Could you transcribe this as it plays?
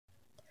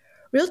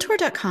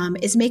Realtor.com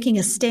is making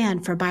a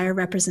stand for buyer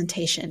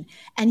representation,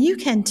 and you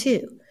can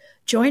too.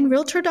 Join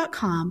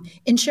Realtor.com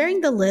in sharing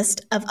the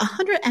list of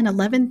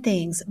 111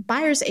 things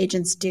buyer's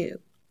agents do.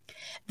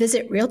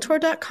 Visit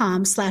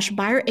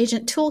Realtor.com/buyer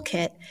agent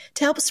toolkit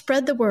to help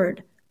spread the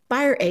word.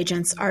 Buyer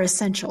agents are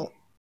essential.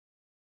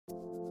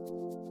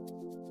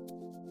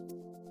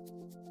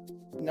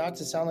 Not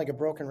to sound like a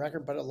broken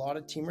record, but a lot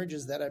of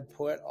teamerages that have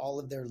put all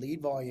of their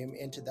lead volume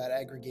into that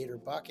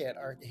aggregator bucket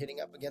are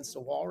hitting up against a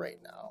wall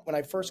right now. When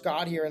I first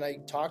got here and I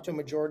talked to a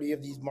majority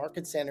of these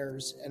market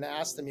centers and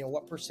asked them,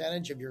 what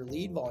percentage of your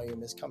lead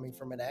volume is coming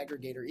from an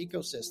aggregator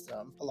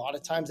ecosystem? A lot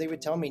of times they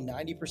would tell me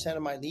 90%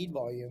 of my lead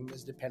volume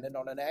is dependent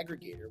on an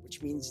aggregator,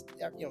 which means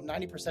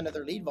 90% of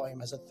their lead volume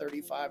has a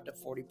 35 to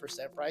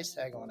 40% price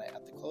tag on it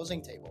at the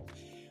closing table.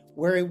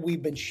 Where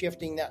we've been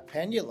shifting that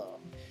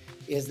pendulum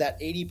is that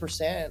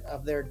 80%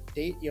 of their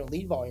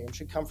lead volume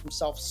should come from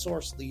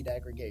self-sourced lead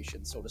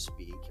aggregation, so to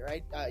speak,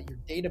 right? Your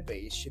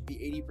database should be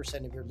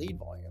 80% of your lead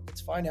volume. It's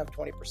fine to have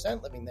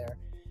 20% living there,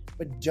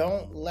 but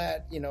don't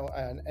let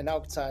an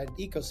outside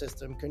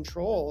ecosystem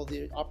control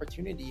the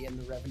opportunity and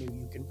the revenue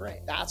you can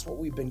bring. That's what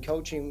we've been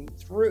coaching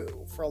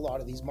through for a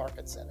lot of these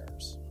market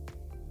centers.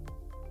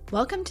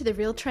 Welcome to the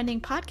Real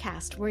Trending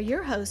Podcast, where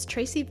your host,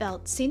 Tracy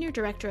Velt, Senior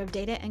Director of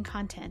Data and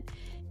Content,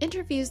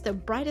 interviews the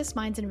brightest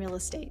minds in real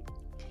estate.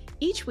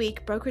 Each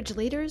week, brokerage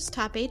leaders,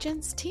 top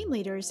agents, team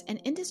leaders, and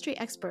industry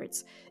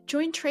experts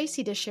join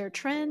Tracy to share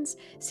trends,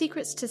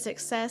 secrets to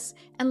success,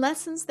 and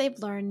lessons they've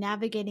learned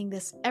navigating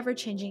this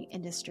ever-changing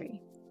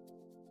industry.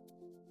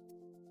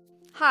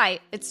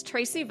 Hi, it's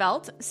Tracy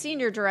Velt,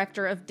 Senior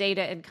Director of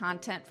Data and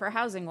Content for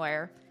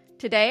HousingWire.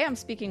 Today, I'm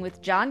speaking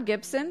with John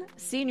Gibson,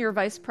 Senior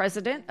Vice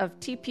President of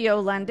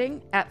TPO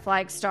Lending at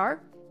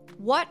Flagstar.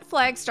 What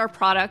Flagstar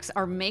products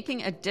are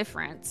making a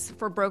difference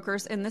for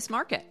brokers in this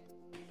market?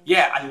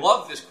 Yeah, I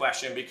love this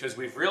question because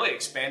we've really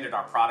expanded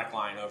our product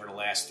line over the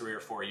last 3 or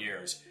 4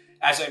 years.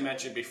 As I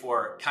mentioned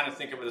before, kind of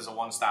think of it as a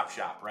one-stop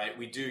shop, right?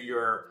 We do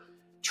your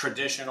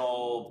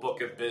traditional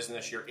book of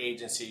business, your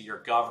agency, your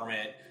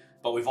government,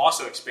 but we've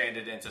also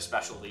expanded into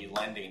specialty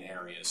lending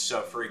areas.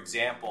 So for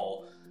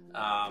example,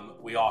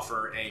 we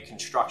offer a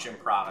construction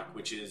product,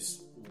 which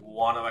is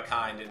one of a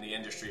kind in the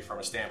industry from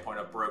a standpoint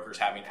of brokers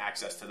having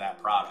access to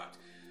that product.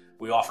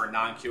 We offer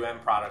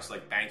non-QM products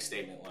like bank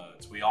statement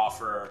loans. We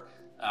were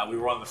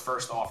one of the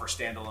first to offer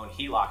standalone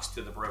HELOCs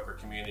to the broker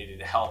community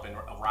to help in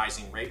a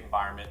rising rate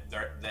environment.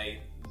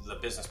 The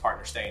business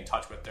partners stay in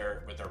touch with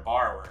their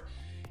borrower.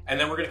 And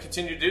then we're going to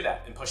continue to do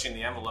that and pushing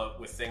the envelope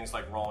with things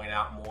like rolling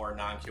out more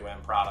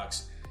non-QM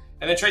products.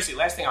 And then Tracy,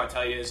 last thing I would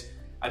tell you is,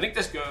 I think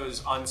this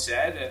goes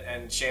unsaid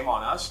and shame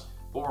on us,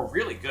 but we're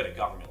really good at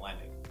government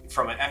lending.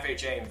 From an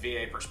FHA and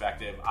VA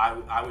perspective,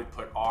 I would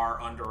put our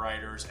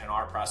underwriters and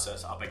our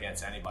process up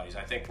against anybody's.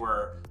 I think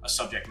we're a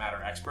subject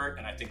matter expert,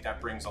 and I think that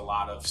brings a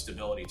lot of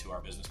stability to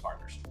our business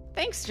partners.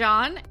 Thanks,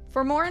 John.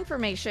 For more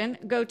information,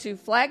 go to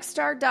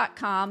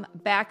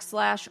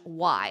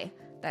flagstar.com/Y.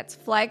 That's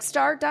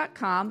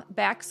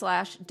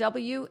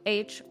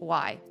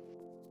flagstar.com/WHY.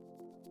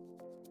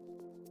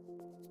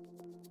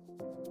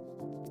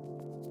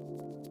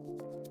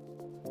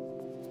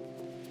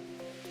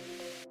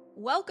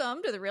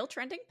 Welcome to the Real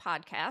Trending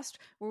Podcast,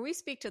 where we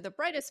speak to the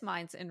brightest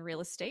minds in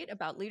real estate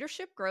about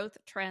leadership, growth,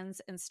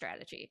 trends, and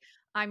strategy.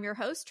 I'm your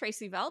host,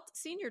 Tracy Velt,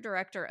 Senior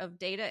Director of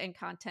Data and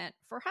Content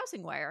for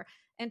HousingWire.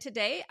 And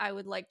today I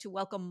would like to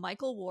welcome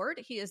Michael Ward.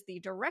 He is the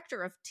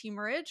Director of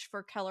Teamerage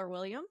for Keller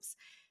Williams.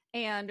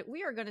 And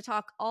we are going to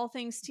talk all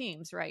things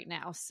teams right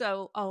now.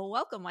 So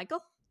welcome,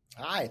 Michael.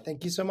 Hi,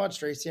 thank you so much,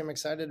 Tracy. I'm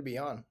excited to be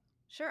on.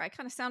 Sure, I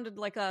kind of sounded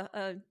like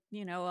a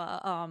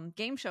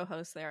game show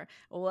host there.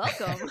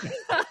 Welcome.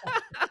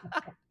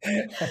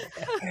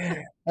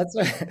 That's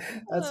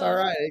all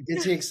right. It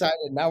gets you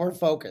excited. Now we're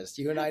focused.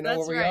 You and I know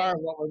where we are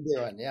and what we're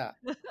doing. Yeah.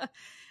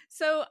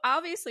 So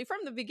obviously,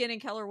 from the beginning,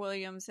 Keller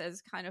Williams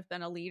has kind of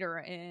been a leader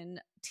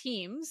in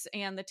teams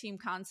and the team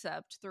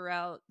concept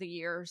throughout the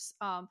years.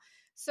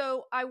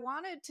 So I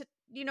wanted to,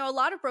 a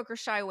lot of brokers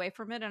shy away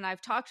from it. And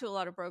I've talked to a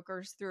lot of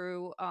brokers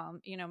through,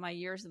 my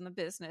years in the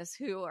business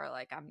who are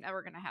like, I'm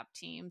never going to have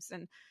teams.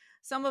 And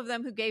some of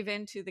them who gave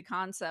into the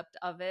concept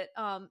of it.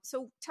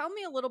 So tell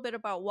me a little bit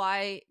about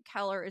why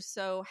Keller is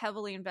so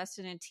heavily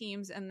invested in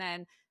teams. And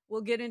then we'll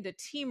get into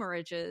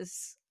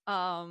teamerages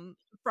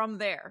from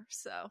there.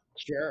 So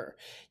sure.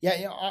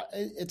 Yeah.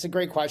 It's a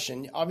great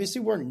question.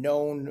 Obviously we're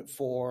known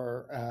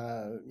for,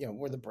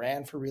 we're the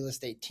brand for real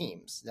estate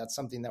teams. That's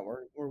something that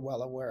we're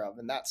well aware of.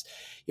 And that's,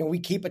 we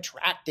keep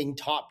attracting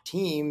top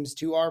teams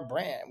to our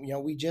brand.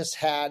 We just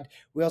had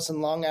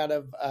Wilson Long out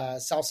of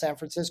South San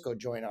Francisco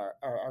join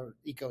our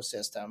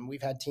ecosystem.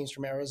 We've had teams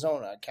from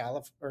Arizona,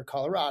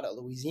 Colorado,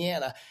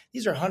 Louisiana.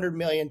 These are $100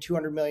 million,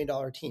 $200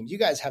 million teams. You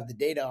guys have the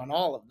data on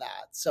all of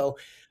that. So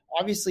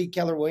obviously,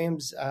 Keller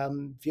Williams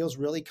feels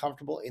really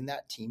comfortable in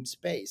that team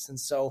space. And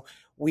so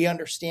we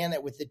understand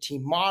that with the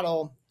team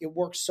model, it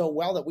works so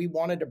well that we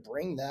wanted to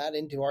bring that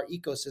into our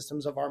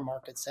ecosystems of our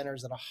market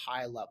centers at a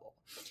high level.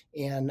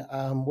 And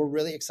we're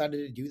really excited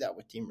to do that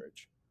with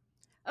Teamerage.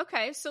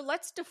 Okay, so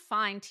let's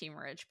define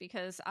teamerage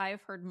because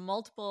I've heard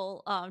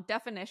multiple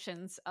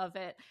definitions of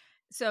it.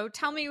 So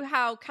tell me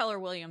how Keller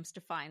Williams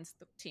defines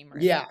the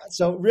teamerage. Yeah.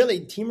 So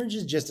really, teamerage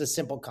is just a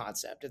simple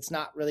concept. It's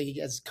not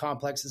really as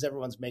complex as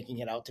everyone's making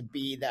it out to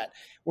be, that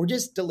we're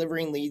just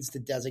delivering leads to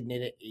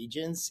designated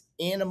agents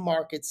in a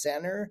market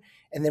center.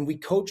 And then we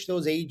coach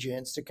those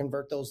agents to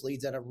convert those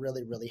leads at a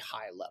really, really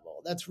high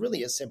level. That's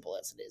really as simple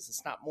as it is.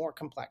 It's not more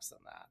complex than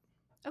that.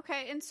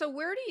 Okay. And so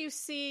where do you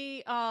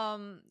see,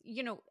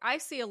 I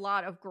see a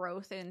lot of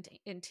growth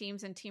in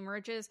teams and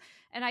teamerages.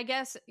 And I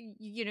guess,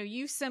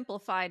 you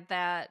simplified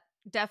that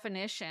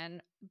definition,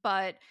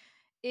 but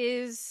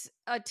is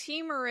a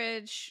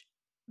teamerage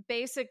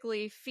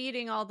basically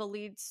feeding all the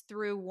leads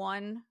through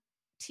one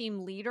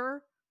team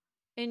leader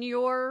in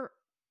your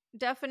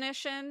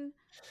definition?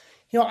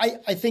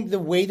 I think the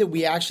way that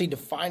we actually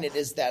define it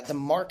is that the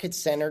market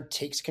center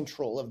takes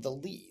control of the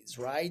leads,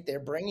 right? They're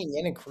bringing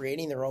in and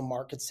creating their own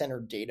market center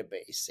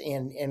database,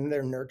 and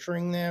they're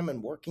nurturing them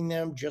and working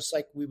them just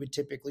like we would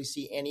typically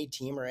see any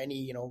team or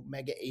any,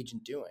 mega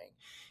agent doing.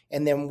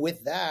 And then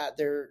with that,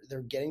 they're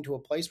getting to a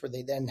place where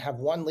they then have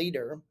one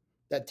leader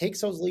that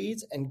takes those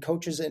leads and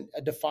coaches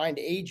a defined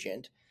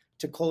agent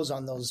to close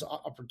on those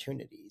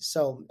opportunities.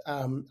 So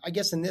I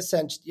guess in this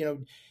sense,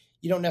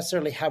 you don't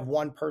necessarily have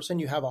one person,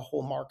 you have a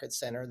whole market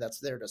center that's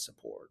there to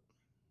support.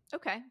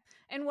 Okay.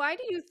 And why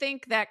do you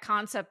think that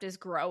concept is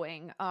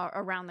growing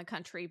around the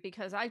country?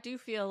 Because I do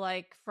feel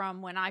like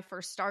from when I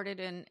first started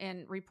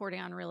in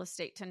reporting on real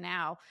estate to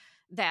now,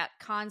 that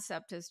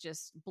concept has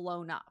just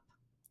blown up.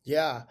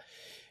 Yeah.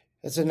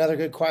 That's another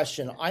good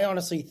question. I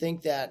honestly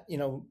think that,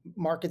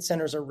 market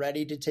centers are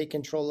ready to take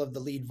control of the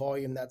lead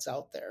volume that's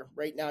out there.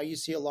 Right now, you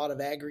see a lot of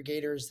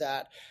aggregators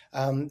that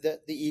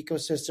the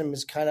ecosystem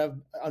is kind of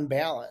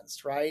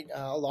unbalanced, right?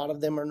 A lot of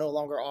them are no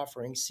longer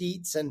offering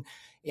seats. And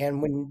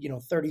when,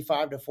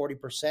 35 to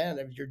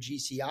 40% of your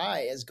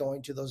GCI is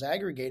going to those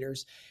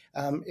aggregators,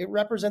 it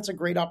represents a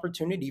great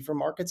opportunity for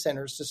market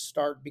centers to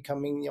start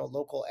becoming,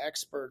 local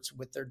experts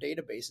with their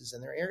databases in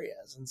their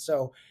areas. And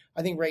so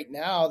I think right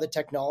now the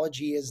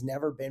technology has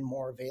never been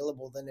more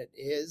available than it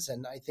is.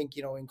 And I think,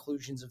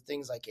 inclusions of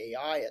things like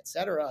AI, et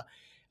cetera,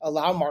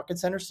 allow market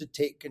centers to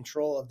take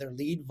control of their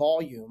lead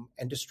volume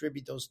and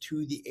distribute those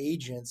to the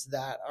agents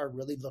that are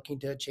really looking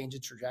to change the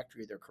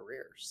trajectory of their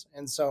careers.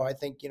 And so I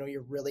think,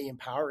 you're really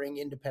empowering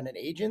independent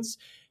agents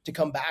to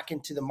come back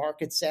into the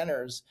market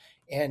centers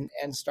and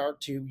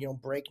start to,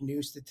 break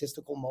new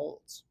statistical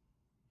molds.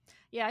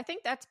 Yeah, I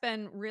think that's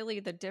been really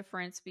the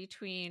difference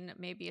between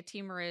maybe a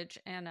teamerage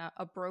and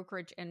a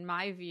brokerage, in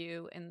my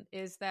view, and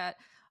is that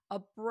a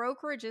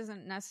brokerage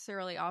isn't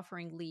necessarily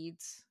offering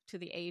leads to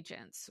the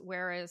agents,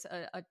 whereas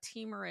a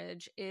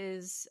teamerage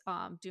is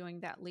doing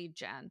that lead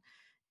gen.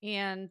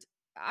 And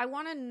I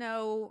want to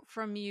know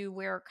from you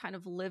where kind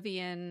of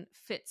Livian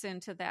fits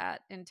into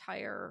that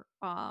entire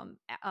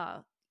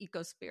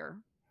ecosphere.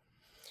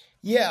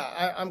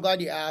 Yeah, I'm glad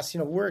you asked.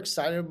 We're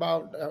excited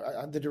about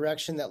the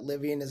direction that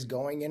Livian is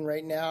going in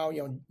right now.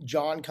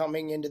 John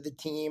coming into the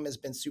team has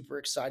been super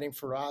exciting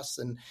for us.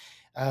 And,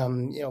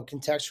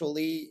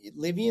 contextually,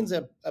 Livian's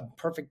a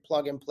perfect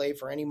plug and play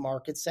for any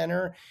market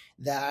center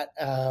that,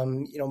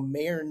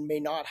 may or may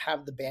not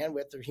have the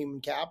bandwidth or human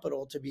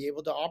capital to be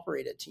able to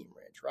operate a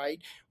teamerage, right?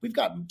 We've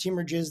got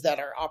teamerages that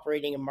are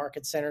operating in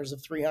market centers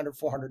of 300,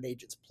 400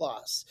 agents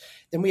plus.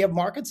 Then we have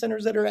market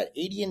centers that are at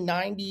 80 and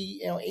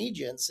 90,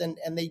 agents, and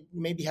they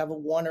maybe have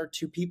one or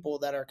two people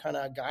that are kind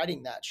of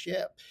guiding that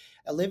ship.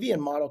 A Livian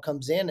model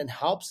comes in and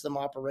helps them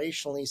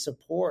operationally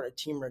support a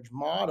teamerage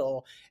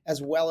model, as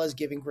well as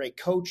giving great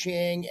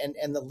coaching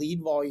and the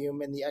lead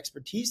volume and the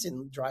expertise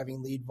in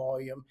driving lead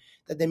volume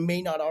that they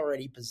may not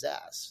already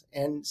possess.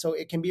 And so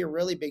it can be a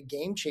really big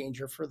game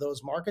changer for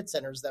those market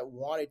centers that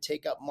want to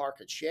take up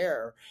market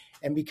share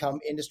and become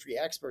industry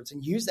experts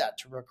and use that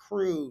to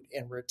recruit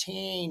and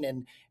retain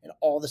and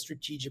all the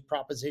strategic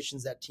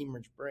propositions that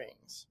teamerage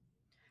brings.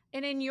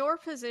 And in your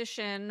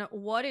position,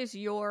 what is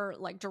your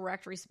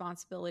direct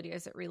responsibility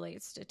as it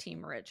relates to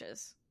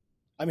teamerages?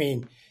 I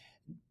mean,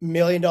 $1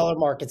 million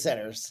market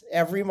centers.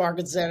 Every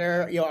market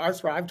center, our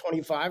Thrive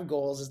 25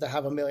 goals is to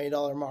have $1 million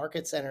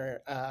market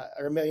center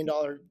or $1 million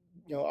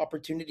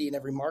opportunity in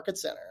every market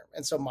center.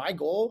 And so my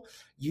goal,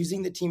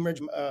 using the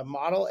teamerage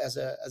model as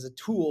a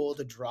tool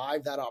to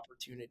drive that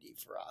opportunity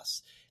for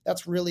us.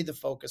 That's really the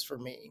focus for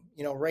me.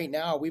 Right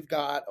now we've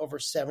got over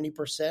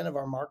 70% of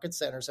our market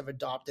centers have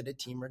adopted a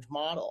teamerage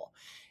model.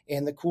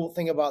 And the cool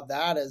thing about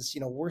that is,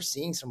 we're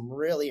seeing some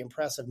really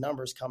impressive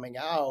numbers coming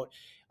out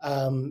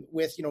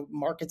with,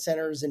 market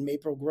centers in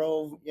Maple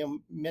Grove,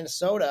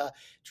 Minnesota,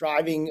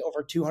 driving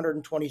over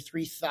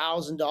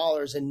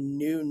 $223,000 in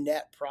new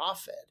net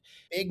profit.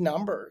 Big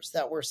numbers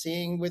that we're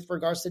seeing with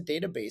regards to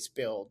database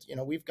build.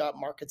 We've got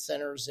market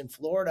centers in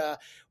Florida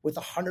with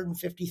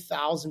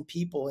 150,000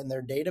 people in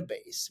their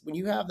database. When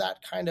you have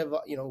that kind of,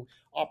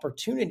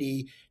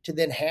 opportunity to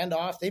then hand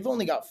off, they've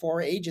only got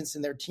 4 agents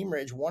in their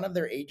teamerage. One of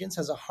their agents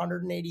has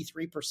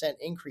 183%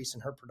 increase in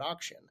her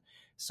production.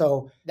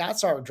 So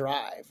that's our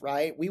drive,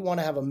 right? We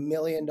want to have $1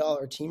 million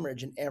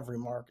teamerage in every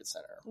market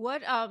center.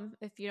 What,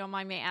 if you don't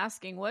mind me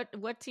asking,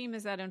 what team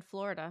is that in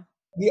Florida?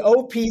 The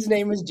OP's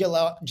name is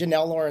Janelle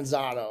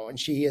Lorenzano, and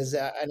she is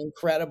an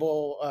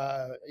incredible,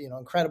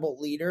 incredible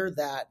leader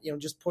that,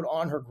 just put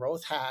on her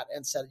growth hat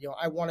and said,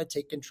 I want to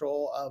take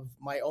control of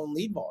my own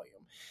lead volume.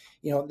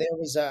 There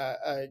was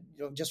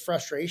just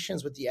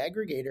frustrations with the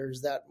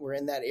aggregators that were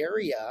in that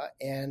area.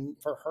 And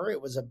for her,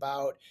 it was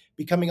about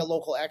becoming a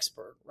local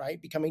expert,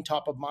 right? Becoming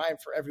top of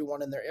mind for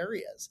everyone in their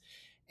areas.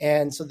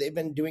 And so they've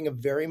been doing a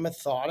very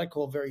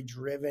methodical, very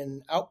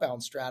driven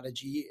outbound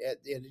strategy.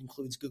 It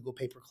includes Google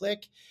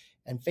pay-per-click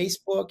and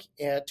Facebook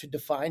to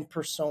define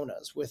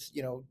personas with,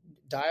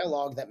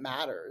 dialogue that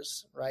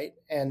matters, right?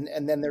 And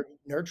then they're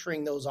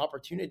nurturing those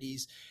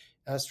opportunities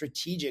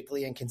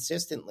strategically and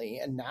consistently.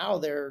 And now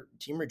their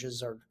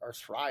teamerages are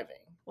thriving.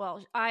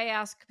 Well, I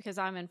ask because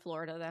I'm in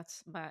Florida.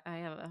 I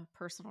have a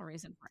personal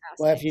reason for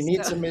asking. Well, if you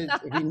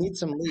need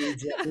some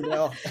leads, let me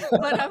know.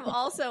 But I'm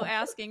also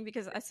asking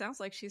because it sounds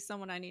like she's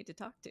someone I need to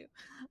talk to.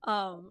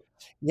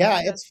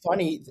 Yeah, it's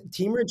funny.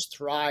 Teamerage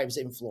thrives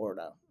in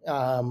Florida.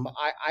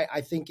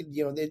 I think,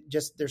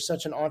 there's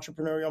such an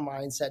entrepreneurial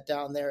mindset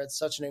down there. It's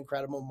such an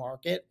incredible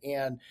market.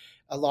 And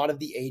a lot of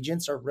the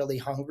agents are really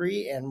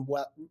hungry and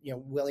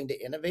willing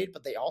to innovate,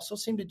 but they also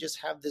seem to just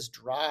have this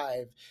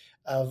drive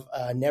of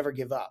never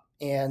give up.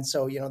 And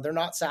so, they're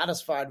not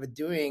satisfied with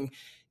doing,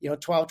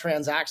 12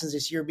 transactions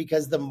this year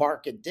because the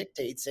market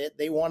dictates it.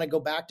 They want to go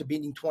back to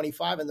being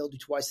 25 and they'll do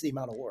twice the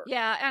amount of work.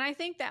 Yeah. And I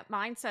think that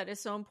mindset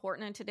is so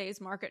important in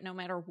today's market, no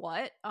matter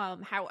what,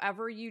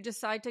 however you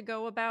decide to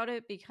go about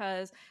it,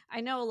 because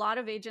I know a lot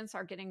of agents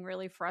are getting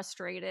really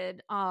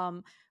frustrated.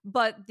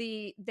 But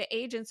the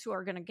agents who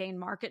are going to gain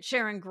market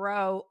share and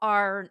grow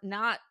are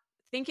not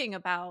thinking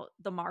about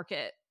the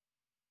market.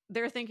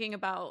 They're thinking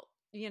about,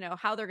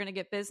 how they're going to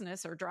get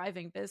business or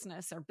driving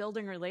business or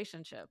building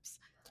relationships.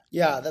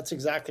 Yeah, that's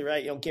exactly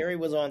right. Gary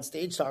was on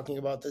stage talking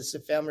about this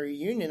at Family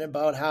Reunion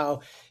about how,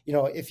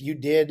 if you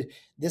did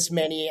this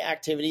many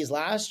activities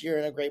last year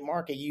in a great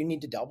market, you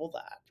need to double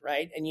that,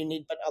 right? And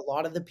but a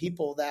lot of the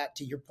people that,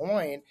 to your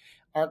point,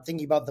 aren't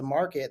thinking about the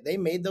market, they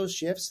made those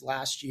shifts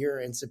last year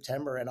in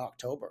September and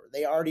October.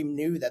 They already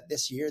knew that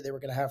this year they were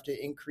going to have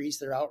to increase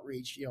their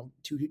outreach,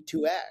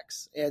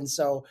 2x. And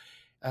so,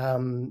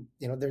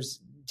 there's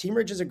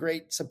teamerage is a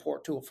great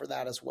support tool for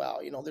that as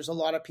well. There's a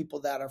lot of people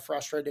that are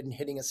frustrated in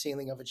hitting a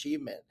ceiling of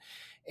achievement.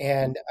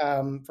 And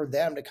for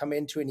them to come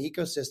into an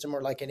ecosystem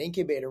or like an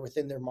incubator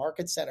within their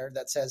market center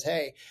that says,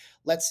 hey,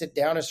 let's sit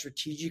down and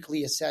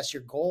strategically assess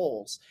your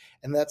goals.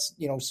 And let's,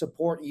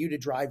 support you to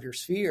drive your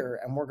sphere.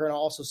 And we're going to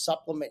also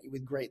supplement you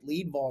with great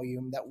lead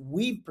volume that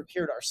we've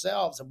procured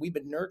ourselves and we've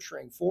been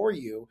nurturing for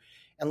you.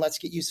 And let's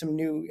get you some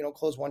new,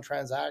 close one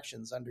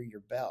transactions under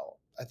your belt.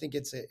 I think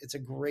it's a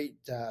great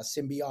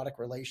symbiotic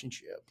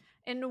relationship.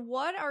 And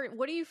what are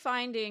you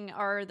finding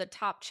are the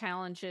top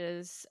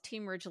challenges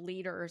teamerage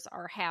leaders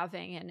are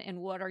having, and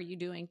what are you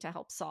doing to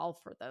help solve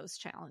for those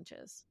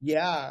challenges?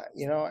 Yeah,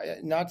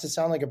 not to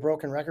sound like a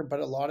broken record, but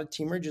a lot of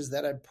teamerages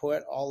that have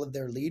put all of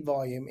their lead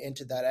volume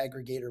into that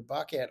aggregator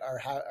bucket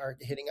are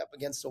hitting up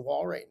against a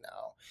wall right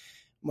now.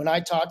 When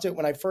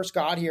I first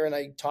got here and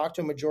I talked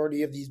to a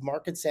majority of these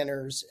market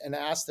centers and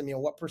asked them,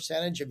 what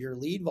percentage of your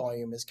lead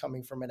volume is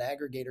coming from an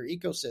aggregator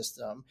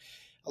ecosystem,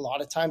 a lot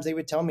of times they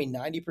would tell me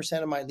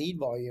 90% of my lead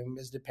volume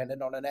is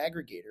dependent on an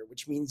aggregator,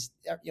 which means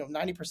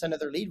 90% of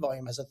their lead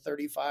volume has a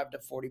 35 to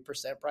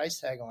 40% price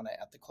tag on it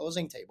at the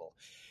closing table.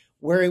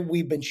 Where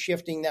we've been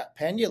shifting that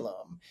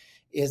pendulum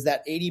is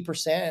that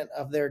 80%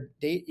 of their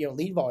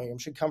lead volume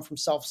should come from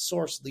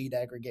self-sourced lead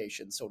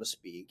aggregation, so to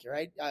speak,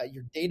 right?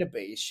 Your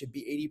database should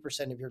be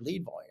 80% of your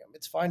lead volume.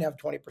 It's fine to have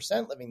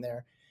 20% living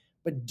there,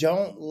 but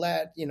don't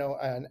let,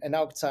 an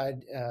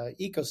outside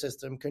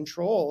ecosystem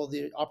control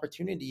the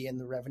opportunity and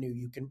the revenue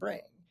you can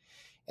bring.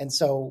 And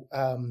so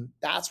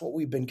that's what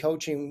we've been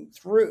coaching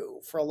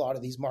through for a lot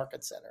of these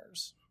market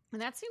centers.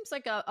 And that seems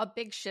like a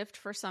big shift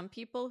for some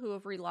people who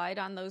have relied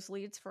on those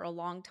leads for a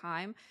long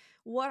time.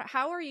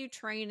 How are you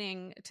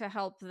training to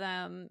help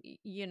them,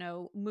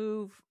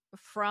 move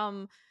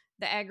from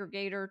the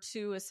aggregator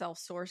to a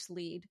self-source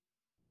lead?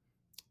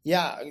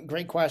 Yeah,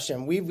 great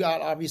question. We've got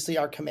obviously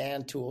our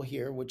command tool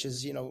here, which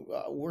is,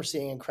 we're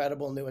seeing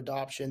incredible new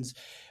adoptions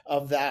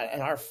of that.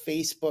 And our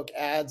Facebook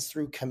ads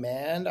through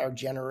command are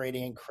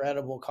generating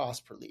incredible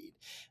cost per lead.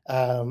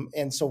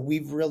 And so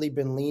we've really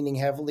been leaning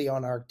heavily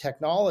on our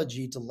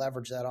technology to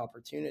leverage that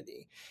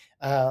opportunity.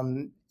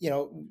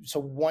 So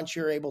once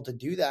you're able to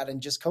do that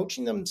and just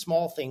coaching them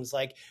small things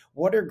like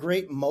what are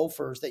great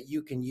mofers that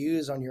you can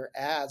use on your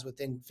ads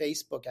within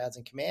Facebook ads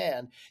and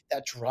command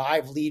that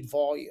drive lead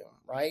volume,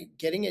 right?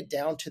 Getting it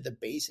down to the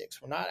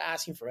basics. We're not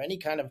asking for any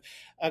kind of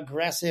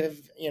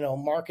aggressive,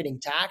 marketing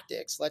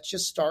tactics. Let's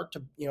just start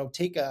to,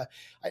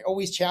 I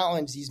always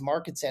challenge these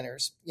market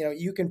centers.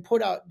 You can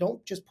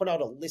don't just put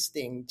out a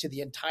listing to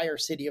the entire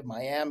city of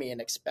Miami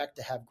and expect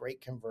to have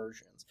great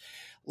conversions.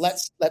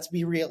 Let's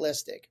be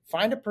realistic.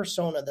 Find a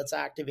persona that's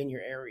active in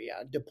your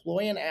area.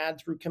 Deploy an ad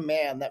through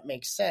command that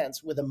makes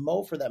sense with a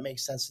MOFR that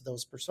makes sense to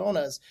those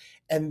personas,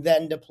 and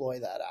then deploy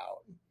that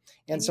out.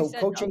 And so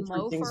coaching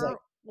through things like,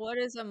 what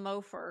is a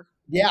MOFR?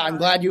 Yeah, I'm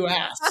glad you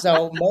asked.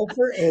 So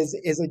MOFR is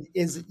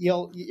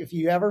if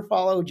you ever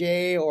follow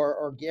Jay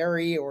or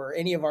Gary or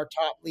any of our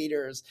top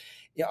leaders,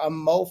 a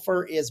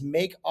MOFR is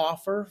make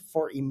offer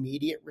for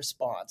immediate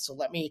response. So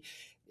let me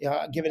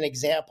give an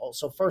example.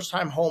 So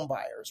first-time home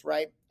buyers,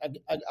 right?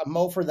 A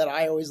MOFR that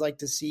I always like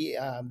to see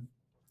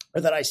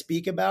or that I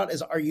speak about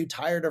is, are you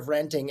tired of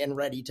renting and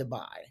ready to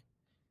buy,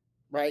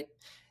 right?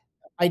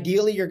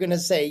 Ideally, you're going to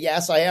say,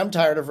 yes, I am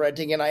tired of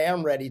renting and I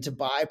am ready to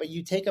buy, but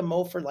you take a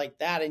MOFR like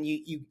that and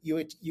you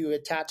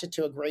attach it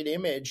to a great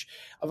image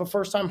of a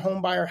first-time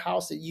home buyer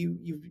house that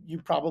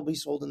you probably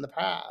sold in the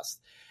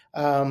past.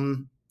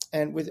 And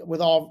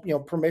with all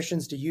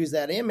permissions to use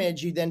that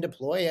image, you then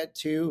deploy it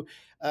to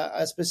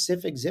a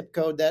specific zip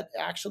code that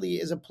actually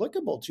is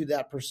applicable to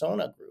that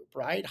persona group,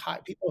 right?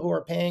 People who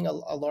are paying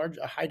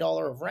a high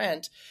dollar of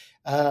rent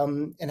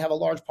and have a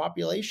large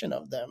population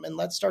of them. And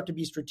let's start to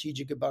be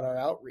strategic about our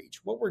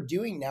outreach. What we're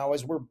doing now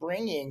is we're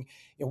bringing,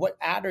 what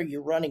ad are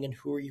you running and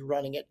who are you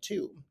running it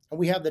to? And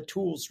we have the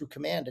tools through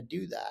command to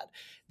do that.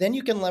 Then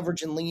you can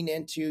leverage and lean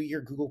into your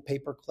Google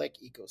pay-per-click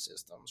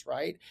ecosystems,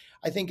 right?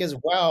 I think as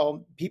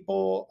well,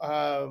 people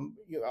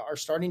are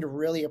starting to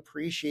really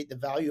appreciate the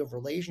value of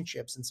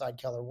relationships inside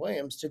Keller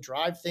Williams to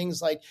drive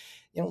things like,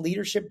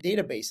 leadership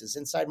databases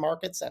inside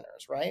market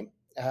centers, right?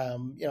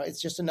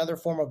 It's just another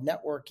form of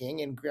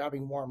networking and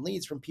grabbing warm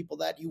leads from people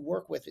that you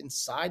work with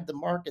inside the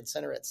market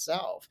center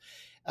itself.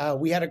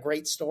 We had a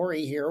great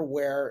story here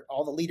where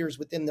all the leaders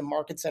within the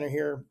market center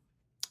here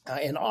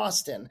in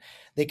Austin,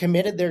 they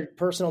committed their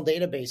personal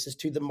databases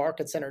to the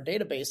market center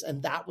database,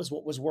 and that was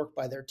what was worked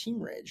by their team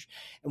ridge.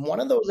 And one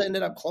of those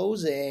ended up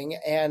closing,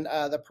 and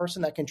the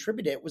person that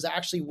contributed was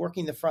actually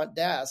working the front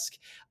desk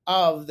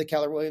of the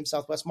Keller Williams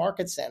Southwest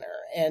Market Center.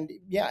 And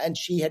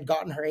she had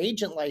gotten her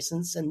agent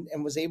license and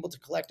was able to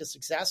collect a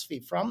success fee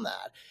from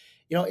that.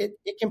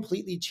 It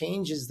completely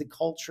changes the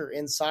culture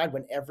inside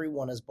when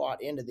everyone is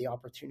bought into the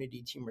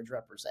opportunity team ridge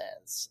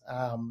represents.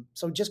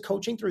 So just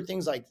coaching through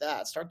things like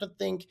that, start to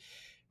think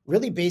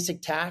really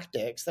basic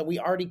tactics that we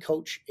already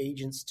coach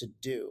agents to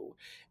do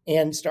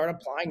and start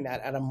applying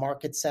that at a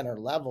market center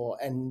level.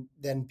 And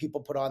then people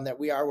put on that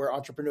where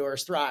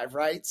entrepreneurs thrive,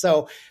 right?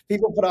 So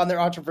people put on their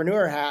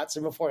entrepreneur hats,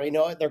 and before they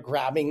know it, they're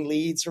grabbing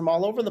leads from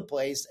all over the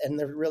place, and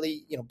they're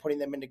really, putting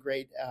them into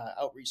great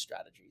outreach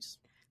strategies.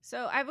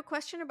 So I have a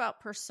question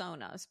about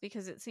personas,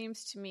 because it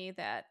seems to me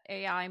that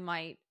AI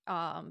might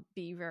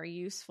be very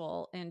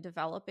useful in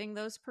developing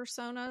those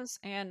personas.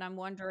 And I'm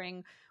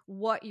wondering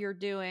what you're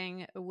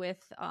doing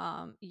with,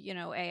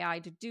 AI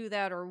to do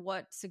that, or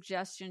what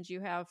suggestions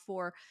you have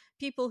for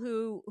people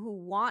who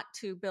want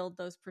to build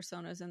those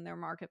personas in their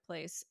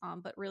marketplace,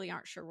 but really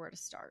aren't sure where to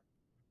start.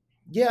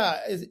 Yeah,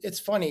 it's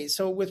funny.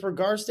 So with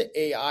regards to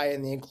AI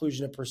and the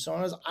inclusion of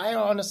personas, I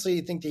honestly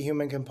think the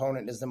human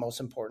component is the most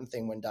important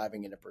thing when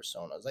diving into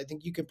personas. I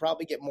think you could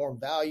probably get more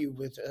value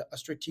with a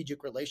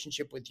strategic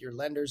relationship with your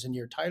lenders and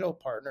your title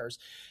partners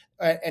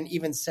and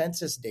even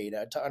census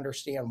data to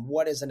understand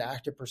what is an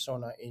active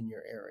persona in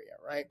your area,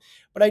 right?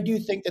 But I do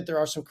think that there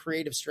are some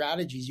creative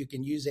strategies you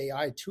can use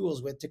AI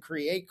tools with to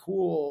create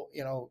cool,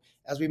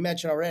 as we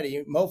mentioned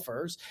already,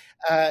 MOFRs,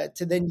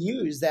 to then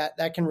use that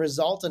can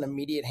result in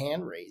immediate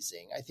hand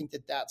raising. I think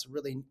that that's a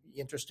really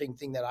interesting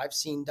thing that I've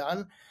seen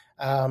done.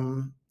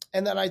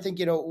 And then I think,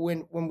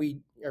 when we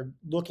are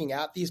looking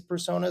at these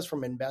personas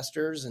from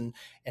investors and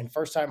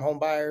first-time home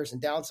buyers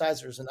and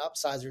downsizers and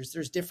upsizers,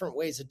 there's different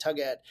ways to tug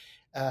at,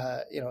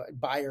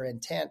 buyer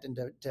intent and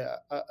to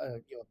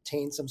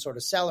obtain some sort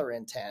of seller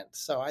intent.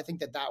 So I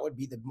think that would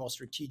be the most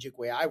strategic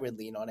way I would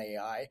lean on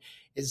AI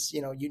is,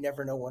 you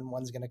never know when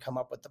one's going to come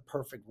up with the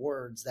perfect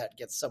words that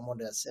gets someone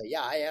to say,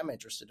 yeah, I am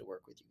interested to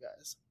work with you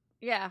guys.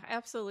 Yeah,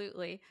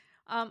 absolutely.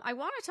 I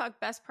want to talk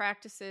best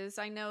practices.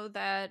 I know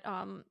that,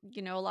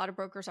 a lot of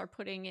brokers are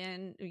putting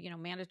in,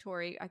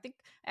 mandatory.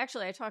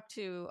 I talked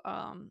to,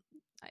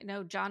 I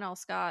know John L.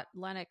 Scott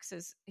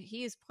Lennox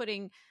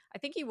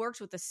he works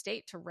with the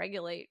state to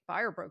regulate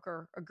buyer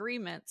broker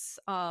agreements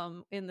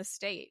in the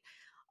state.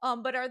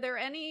 But are there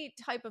any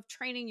type of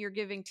training you're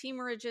giving team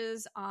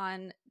ridges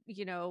on,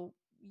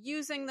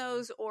 using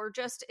those, or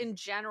just in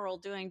general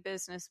doing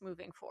business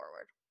moving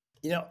forward?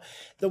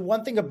 The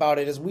one thing about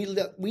it is we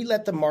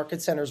let the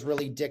market centers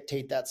really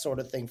dictate that sort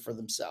of thing for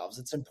themselves.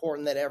 It's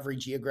important that every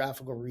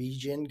geographical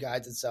region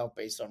guides itself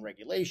based on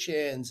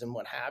regulations and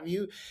what have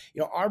you.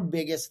 Our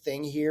biggest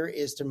thing here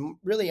is to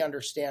really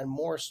understand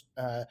more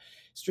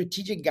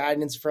strategic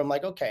guidance from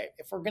okay,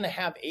 if we're going to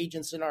have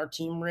agents in our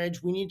team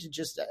ridge, we need to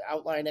just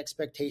outline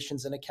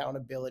expectations and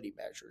accountability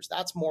measures.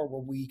 That's more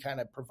where we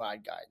kind of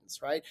provide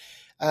guidance, right?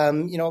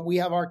 We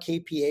have our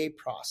KPA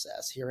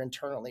process here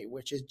internally,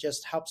 which is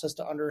just helps us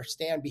to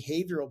understand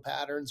behavioral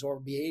patterns or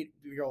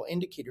behavioral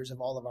indicators of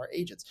all of our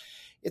agents.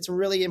 It's a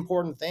really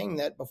important thing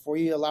that before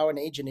you allow an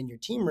agent in your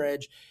team,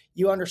 Ridge,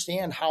 you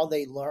understand how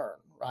they learn,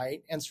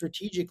 right? And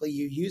strategically,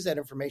 you use that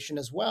information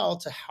as well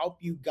to help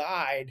you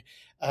guide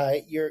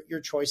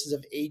your choices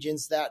of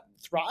agents that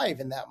thrive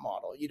in that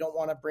model. You don't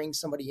want to bring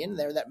somebody in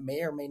there that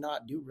may or may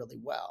not do really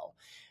well.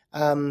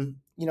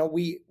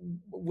 We,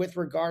 with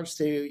regards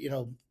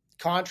to,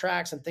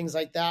 contracts and things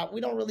like that,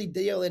 we don't really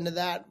deal into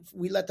that.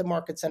 We let the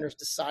market centers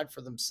decide for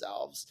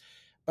themselves.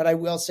 But I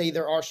will say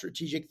there are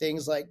strategic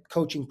things like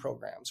coaching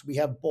programs. We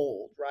have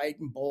Bold, right?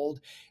 And Bold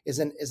is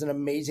an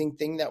amazing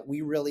thing that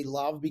we really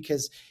love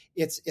because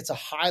it's a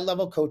high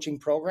level coaching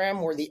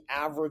program where the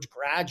average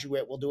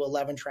graduate will do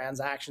 11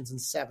 transactions in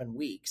 7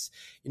 weeks.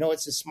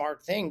 It's a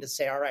smart thing to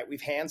say, all right,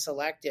 we've hand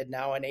selected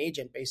now an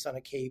agent based on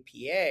a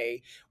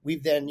KPA.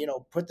 We've then,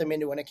 put them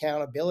into an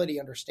accountability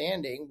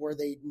understanding where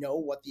they know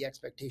what the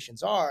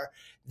expectations are.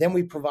 Then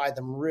we provide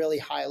them really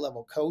high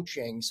level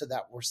coaching so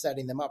that we're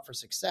setting them up for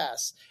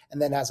success.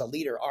 And then as a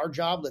leader, our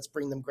job, let's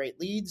bring them great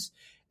leads.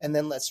 And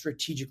then let's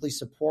strategically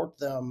support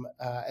them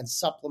and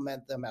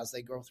supplement them as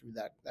they go through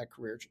that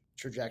career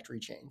trajectory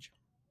change.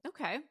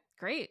 Okay,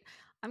 great.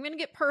 I'm going to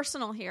get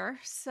personal here.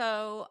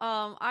 So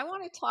I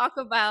want to talk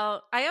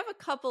about, I have a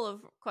couple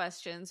of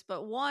questions,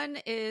 but one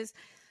is,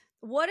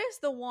 what is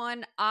the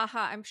one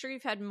aha? I'm sure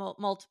you've had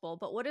multiple,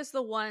 but what is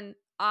the one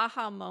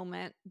aha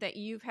moment that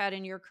you've had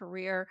in your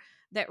career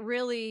that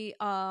really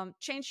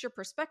changed your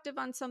perspective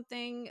on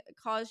something,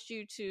 caused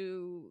you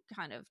to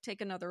kind of take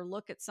another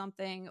look at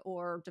something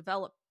or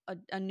develop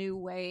a new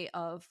way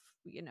of,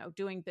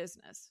 doing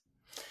business?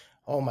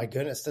 Oh my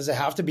goodness. Does it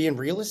have to be in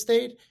real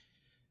estate?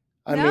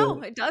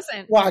 No, it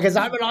doesn't. Well, because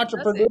I'm an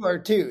entrepreneur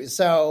too.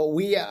 So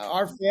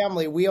our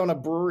family, we own a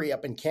brewery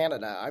up in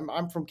Canada.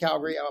 I'm from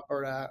Calgary,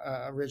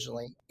 Alberta,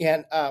 originally.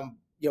 And,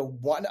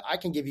 I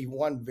can give you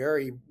one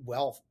very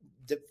well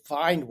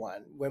defined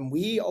one. When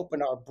we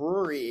opened our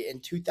brewery in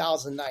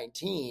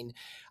 2019,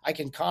 I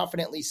can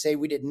confidently say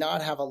we did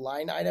not have a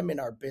line item in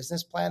our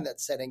business plan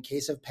that said, in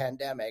case of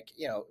pandemic,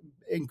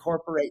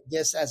 incorporate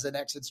this as an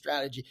exit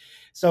strategy.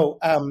 So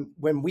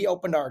when we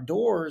opened our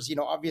doors,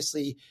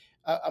 obviously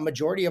a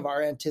majority of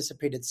our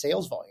anticipated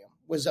sales volume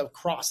was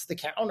across the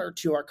counter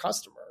to our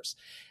customers.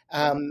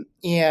 And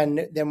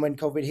then when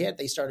COVID hit,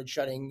 they started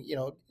shutting,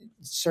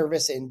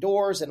 service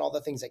indoors and all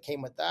the things that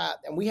came with that.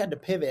 And we had to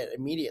pivot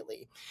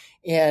immediately.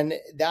 And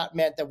that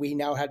meant that we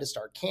now had to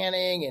start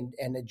canning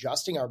and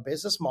adjusting our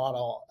business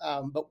model.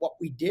 But what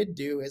we did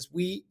do is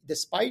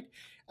despite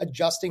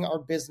adjusting our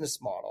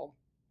business model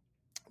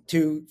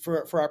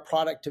for our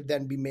product to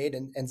then be made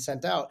and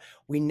sent out,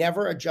 we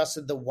never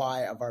adjusted the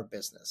why of our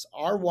business.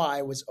 Our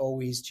why was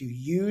always to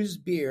use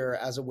beer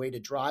as a way to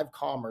drive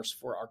commerce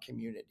for our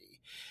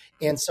community.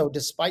 And so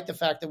despite the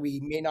fact that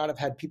we may not have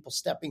had people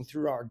stepping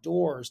through our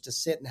doors to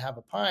sit and have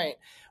a pint,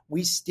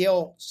 we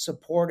still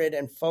supported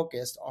and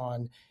focused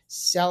on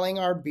selling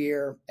our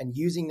beer and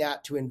using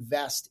that to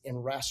invest in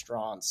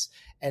restaurants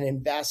and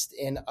invest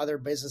in other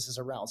businesses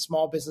around,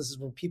 small businesses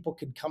where people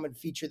could come and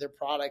feature their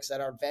products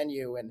at our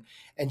venue, and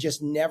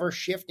just never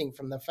shifting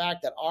from the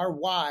fact that our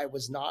why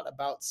was not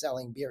about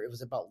selling beer. It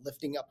was about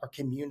lifting up our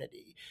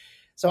community.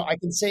 So I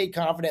can say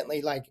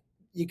confidently,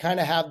 you kind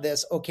of have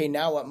this, okay,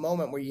 now what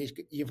moment where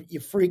you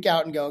freak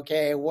out and go,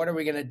 okay, what are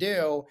we going to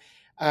do?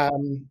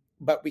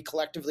 But we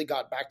collectively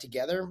got back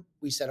together.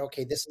 We said,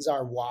 okay, this is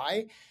our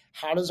why.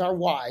 How does our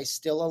why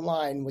still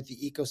align with the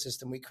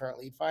ecosystem we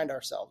currently find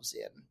ourselves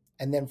in?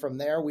 And then from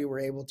there, we were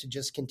able to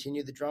just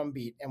continue the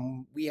drumbeat,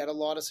 and we had a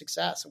lot of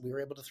success, and we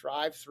were able to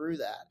thrive through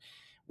that.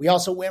 We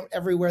also went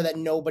everywhere that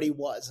nobody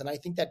was. And I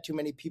think that too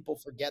many people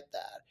forget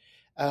that.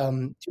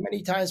 Too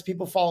many times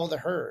people follow the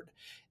herd.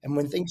 And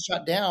when things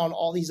shut down,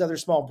 all these other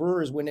small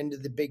brewers went into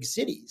the big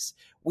cities.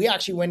 We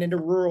actually went into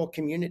rural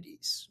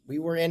communities. We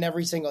were in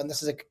every single, and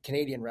this is a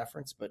Canadian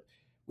reference, but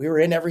we were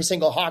in every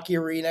single hockey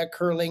arena,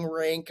 curling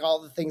rink,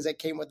 all the things that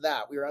came with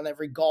that. We were on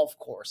every golf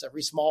course,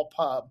 every small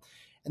pub,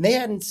 and they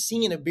hadn't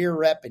seen a beer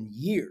rep in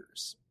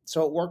years.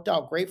 So it worked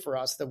out great for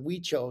us that we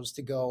chose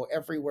to go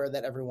everywhere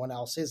that everyone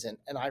else isn't.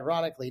 And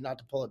ironically, not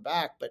to pull it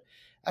back, but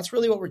that's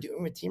really what we're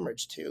doing with Team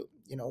Ridge too.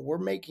 We're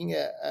making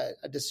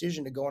a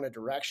decision to go in a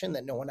direction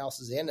that no one else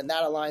is in, and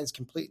that aligns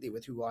completely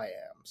with who I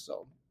am.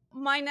 So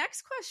my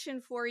next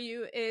question for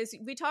you is,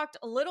 we talked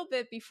a little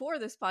bit before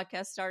this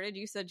podcast started.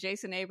 You said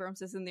Jason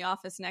Abrams is in the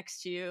office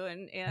next to you.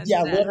 And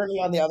yeah, literally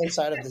on the other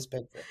side of this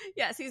picture.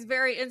 Yes, he's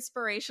very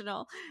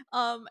inspirational.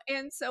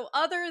 And so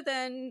other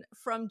than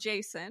from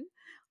Jason,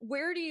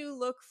 where do you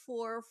look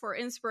for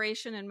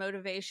inspiration and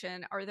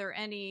motivation? Are there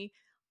any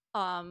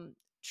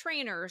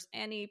trainers,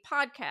 any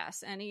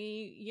podcasts,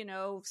 any,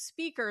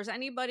 speakers,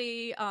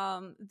 anybody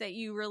that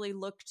you really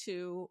look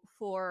to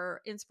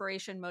for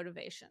inspiration,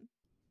 motivation?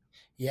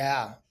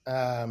 Yeah.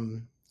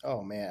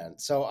 Oh man.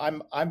 So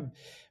I'm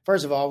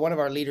first of all, one of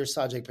our leaders,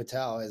 Sajay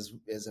Patel,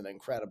 is an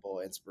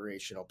incredible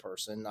inspirational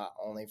person, not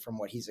only from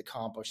what he's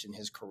accomplished in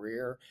his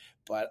career,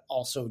 but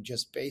also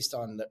just based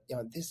on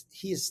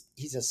he's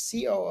a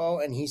COO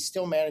and he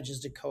still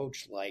manages to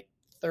coach like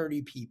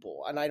 30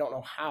 people. And I don't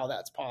know how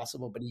that's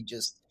possible, but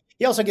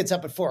he also gets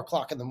up at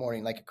 4:00 in the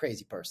morning like a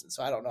crazy person.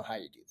 So I don't know how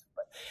you do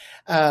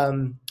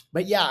that.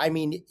 But yeah, I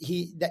mean,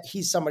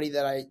 he's somebody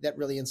that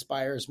really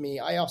inspires me.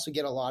 I also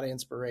get a lot of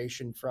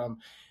inspiration from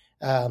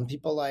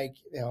people like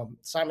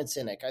Simon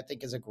Sinek, I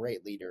think, is a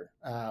great leader.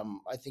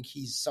 I think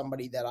he's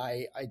somebody that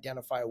I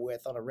identify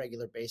with on a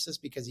regular basis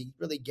because he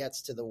really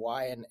gets to the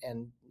why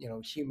and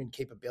human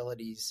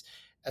capabilities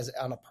as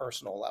on a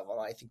personal level.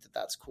 And I think that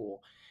that's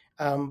cool.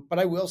 But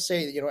I will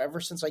say that,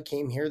 ever since I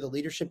came here, the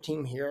leadership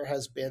team here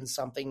has been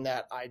something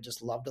that I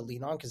just love to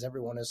lean on because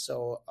everyone is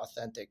so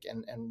authentic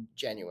and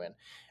genuine.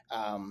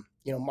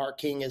 Mark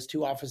King is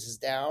 2 offices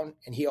down,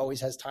 and he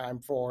always has time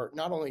for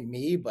not only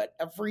me, but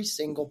every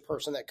single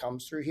person that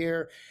comes through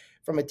here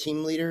from a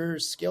team leader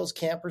skills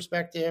camp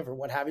perspective or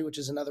what have you, which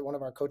is another one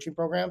of our coaching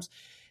programs.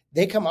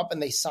 They come up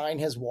and they sign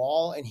his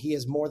wall, and he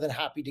is more than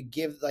happy to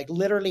give, like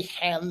literally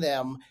hand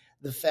them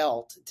the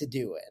felt to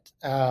do it.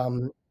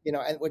 And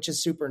which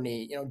is super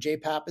neat. Jay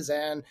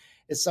Papazan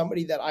is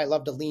somebody that I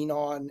love to lean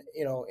on,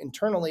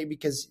 internally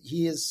because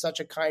he is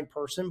such a kind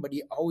person, but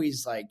he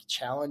always like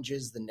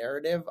challenges the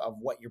narrative of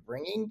what you're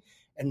bringing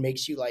and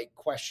makes you like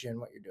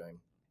question what you're doing.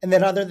 And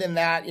then other than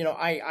that,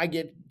 I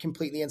get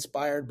completely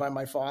inspired by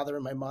my father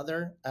and my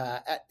mother.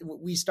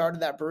 We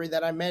started that brewery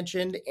that I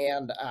mentioned.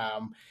 And,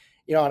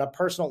 on a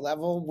personal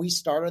level, we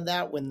started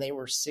that when they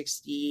were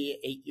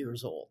 68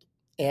 years old.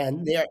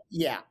 And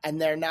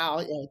they're now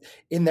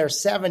in their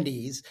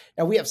 70s.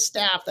 Now we have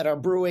staff that are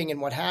brewing and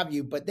what have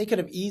you, but they could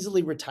have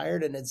easily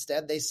retired. And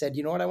instead they said,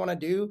 you know what I want to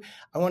do?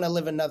 I want to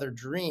live another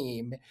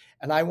dream.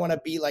 And I want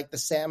to be like the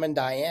Sam and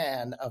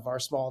Diane of our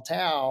small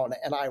town.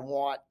 And I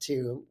want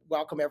to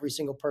welcome every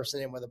single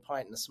person in with a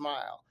pint and a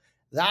smile.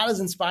 That is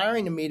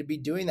inspiring to me to be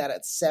doing that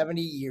at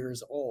 70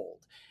 years old.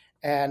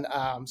 And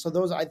so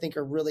those I think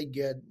are really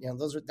good.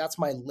 That's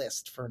my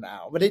list for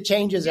now, but it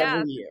changes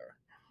every year.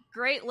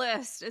 Great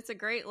list. It's a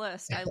great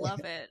list. I love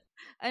it.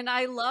 And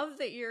I love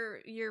that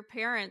your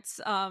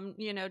parents,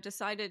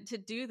 decided to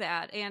do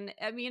that. And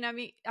I mean,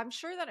 I'm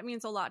sure that it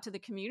means a lot to the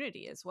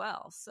community as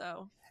well.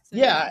 So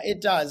yeah,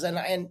 it does.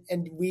 And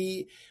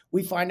we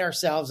find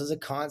ourselves as a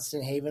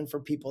constant haven for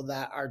people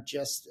that are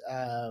just,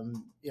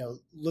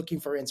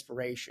 looking for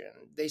inspiration.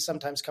 They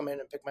sometimes come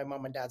in and pick my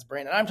mom and dad's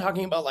brain. And I'm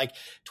talking about like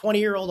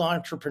 20-year-old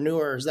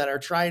entrepreneurs that are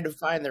trying to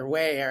find their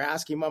way or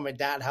asking mom and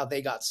dad how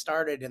they got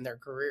started in their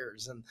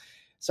careers. And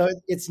so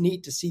it's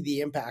neat to see the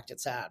impact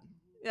it's had.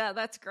 Yeah,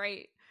 that's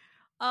great.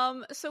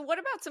 So what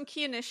about some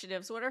key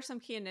initiatives? What are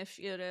some key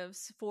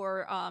initiatives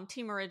for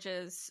Team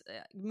Ridges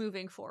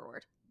moving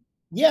forward?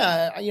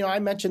 Yeah, I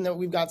mentioned that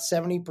we've got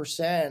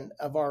 70%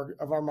 of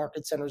our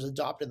market centers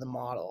adopted the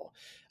model.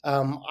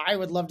 I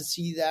would love to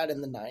see that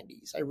in the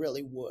 90s. I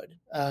really would.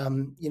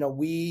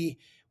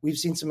 We've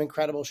seen some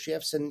incredible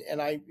shifts, and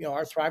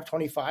our Thrive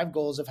 25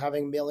 goals of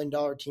having $1 million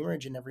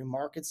teamerage in every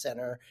market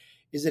center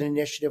is an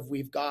initiative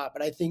we've got.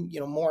 But I think,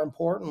 more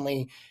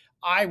importantly,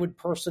 I would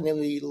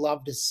personally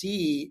love to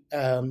see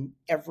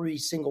every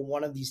single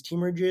one of these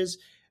teamerages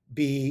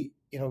be,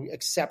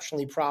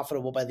 exceptionally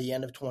profitable by the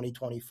end of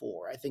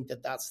 2024. I think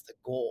that that's the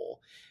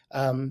goal.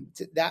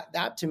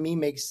 That to me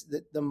makes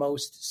the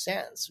most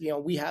sense.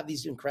 We have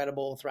these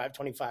incredible Thrive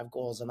 25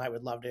 goals, and I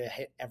would love to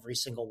hit every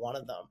single one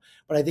of them.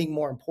 But I think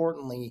more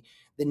importantly,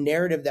 the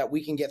narrative that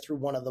we can get through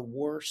one of the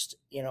worst,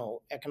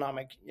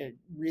 economic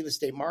real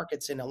estate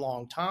markets in a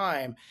long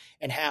time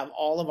and have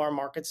all of our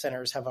market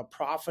centers have a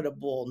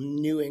profitable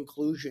new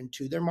inclusion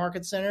to their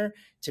market center,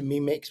 to me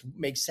makes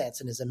sense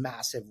and is a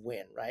massive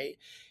win, right?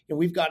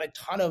 We've got a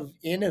ton of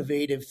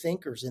innovative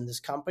thinkers in this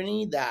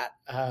company that,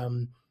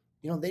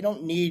 they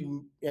don't need,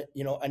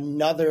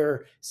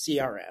 another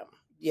CRM.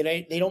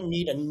 They don't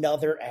need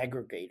another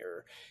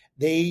aggregator.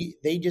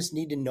 They just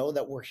need to know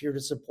that we're here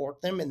to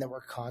support them and that we're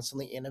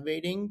constantly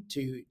innovating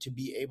to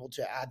be able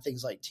to add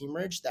things like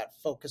Teamridge that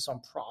focus on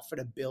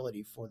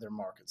profitability for their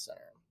market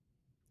center.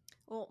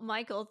 Well,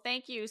 Michael,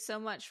 thank you so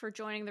much for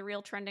joining the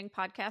Real Trending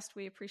podcast.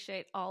 We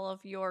appreciate all of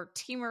your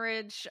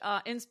Teamerage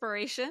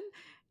inspiration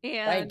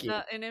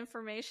and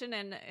information,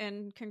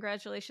 and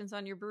congratulations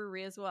on your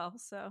brewery as well.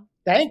 So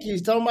thank you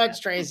so much,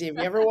 Tracy. If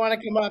you ever want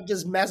to come up,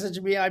 just message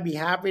me. I'd be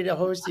happy to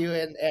host you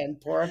and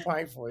pour a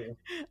pint for you.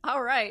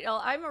 All right.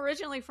 Well, I'm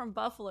originally from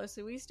Buffalo,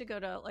 so we used to go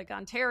to like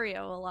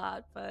Ontario a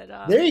lot, but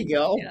there you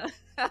go.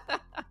 Yeah.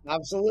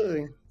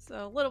 Absolutely.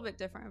 So a little bit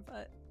different,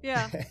 but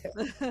yeah.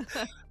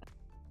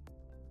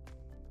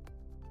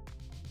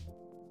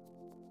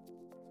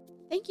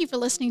 Thank you for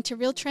listening to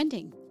Real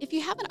Trending. If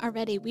you haven't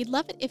already, we'd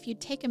love it if you'd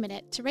take a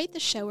minute to rate the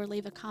show or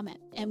leave a comment.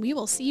 And we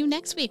will see you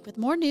next week with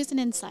more news and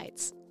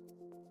insights.